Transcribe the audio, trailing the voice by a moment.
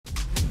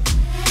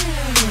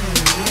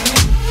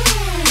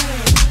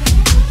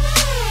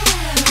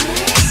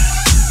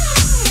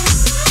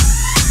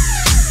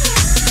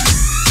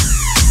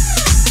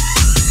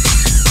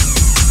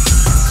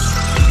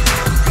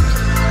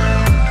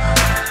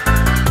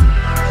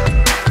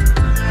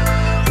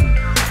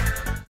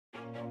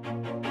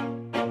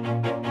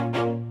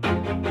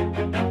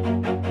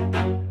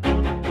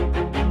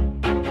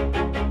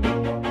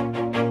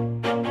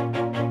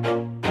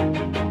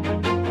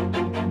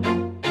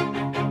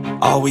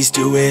Always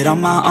do it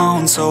on my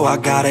own, so I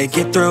gotta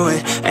get through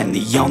it. And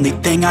the only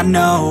thing I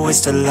know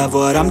is to love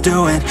what I'm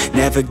doing.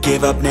 Never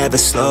give up, never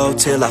slow,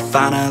 till I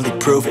finally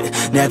prove it.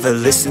 Never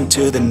listen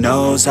to the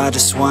no's, I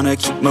just wanna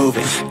keep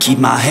moving. Keep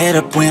my head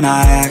up when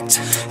I act,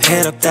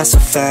 head up, that's a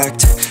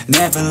fact.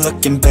 Never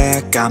looking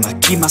back, I'ma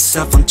keep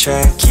myself on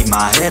track. Keep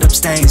my head up,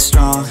 staying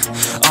strong,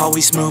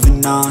 always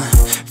moving on.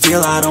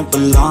 Feel I don't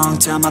belong,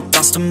 tell my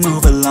thoughts to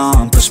move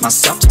along. Push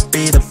myself to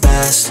be the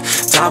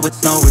best, die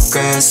with no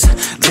regrets.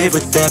 Live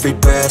with every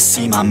breath,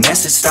 see my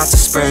message start to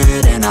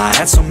spread. And I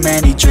had so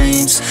many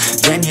dreams,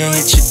 then you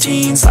hit your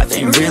teens. Life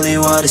ain't really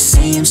what it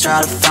seems,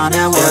 try to find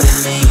out what it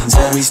means.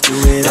 Always do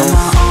it on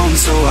my own,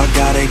 so I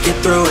gotta get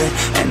through it.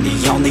 And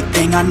the only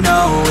thing I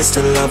know is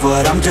to love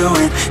what I'm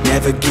doing.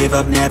 Never give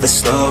up, never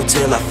slow,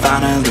 till I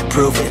finally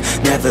prove it.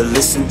 Never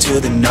listen to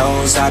the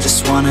no's, I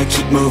just wanna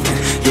keep moving.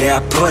 Yeah,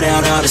 I put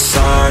out all this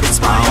art, it's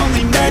my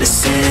only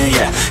medicine.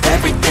 Yeah,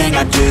 everything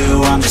I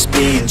do, I'm just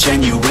being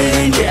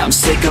genuine. Yeah, I'm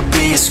sick of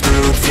being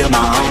screwed, feel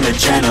my own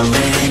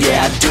adrenaline.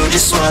 Yeah, I do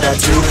just what I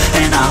do,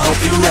 and I hope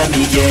you let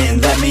me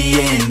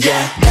in,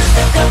 yeah.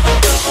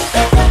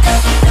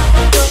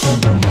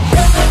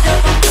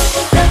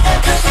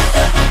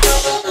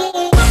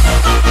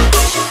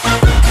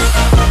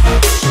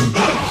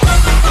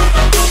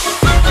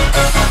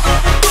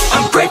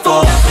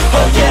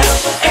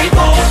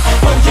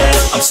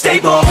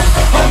 Stable,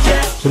 oh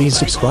yeah. Please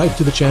subscribe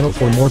to the channel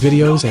for more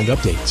videos and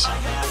updates.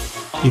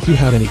 If you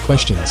have any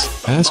questions,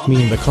 ask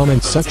me in the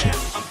comments section.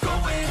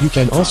 You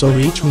can also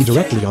reach me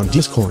directly on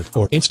Discord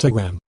or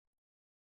Instagram.